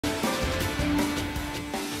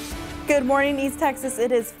Good morning, East Texas.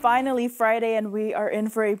 It is finally Friday, and we are in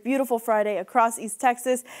for a beautiful Friday across East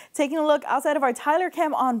Texas. Taking a look outside of our Tyler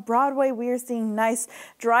Cam on Broadway, we are seeing nice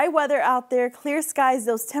dry weather out there, clear skies,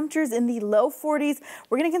 those temperatures in the low 40s.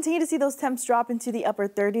 We're going to continue to see those temps drop into the upper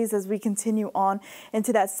 30s as we continue on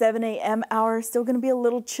into that 7 a.m. hour. Still going to be a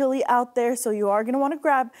little chilly out there, so you are going to want to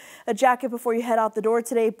grab a jacket before you head out the door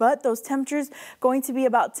today. But those temperatures going to be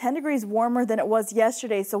about 10 degrees warmer than it was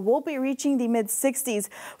yesterday, so we'll be reaching the mid 60s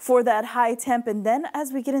for that high temp. And then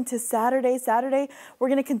as we get into Saturday, we're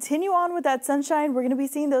going to continue on with that sunshine. We're going to be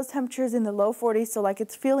seeing those temperatures in the low 40s. So like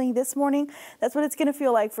it's feeling this morning, that's what it's going to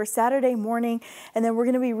feel like for Saturday morning. And then we're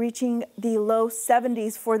going to be reaching the low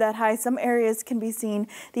 70s for that high. Some areas can be seen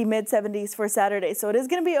the mid 70s for Saturday. So it is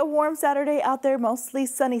going to be a warm Saturday out there, mostly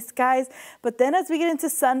sunny skies. But then as we get into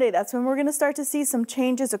Sunday, that's when we're going to start to see some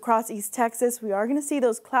changes across East Texas. We are going to see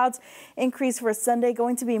those clouds increase for Sunday,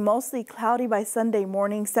 going to be mostly cloudy by Sunday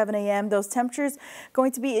morning, 7 a.m. Those temperatures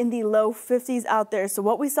going to be in the low 50s out there. So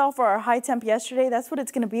what we saw for our high temp yesterday, that's what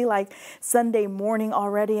it's going to be like Sunday morning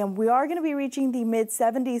already. And we are going to be reaching the mid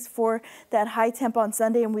 70s for that high temp on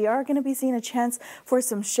Sunday. And we are going to be seeing a chance for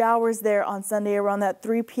some showers there on Sunday around that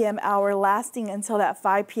 3 p.m. hour, lasting until that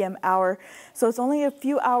 5 p.m. hour. So it's only a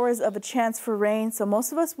few hours of a chance for rain. So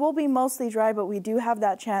most of us will be mostly dry, but we do have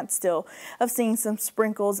that chance still of seeing some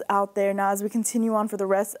sprinkles out there. Now, as we continue on for the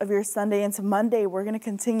rest of your Sunday into Monday, we're going to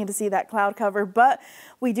continue to see that cloud cover, but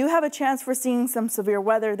we do have a chance for seeing some severe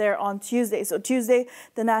weather there on Tuesday. So Tuesday,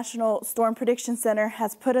 the National Storm Prediction Center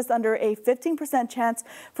has put us under a 15% chance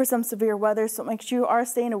for some severe weather. So make sure you are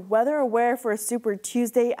staying weather aware for a Super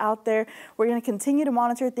Tuesday out there. We're going to continue to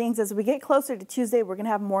monitor things as we get closer to Tuesday. We're going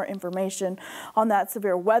to have more information on that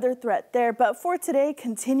severe weather threat there. But for today,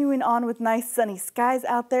 continuing on with nice sunny skies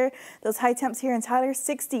out there. Those high temps here in Tyler,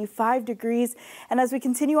 65 degrees. And as we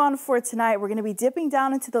continue on for tonight, we're going to be dipping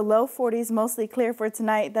down into the low 40s, mostly clear for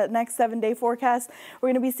tonight. That next 7-day forecast, we're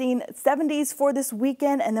going to be seeing 70s for this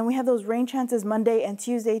weekend, and then we have those rain chances Monday and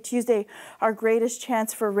Tuesday. Tuesday, our greatest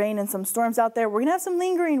chance for rain and some storms out there. We're going to have some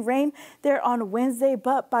lingering rain there on Wednesday,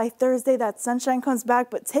 but by Thursday, that sunshine comes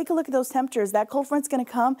back. But take a look at those temperatures. That cold front's going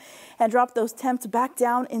to come and drop those temps back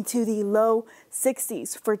down into the low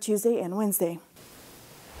 60s for Tuesday and Wednesday.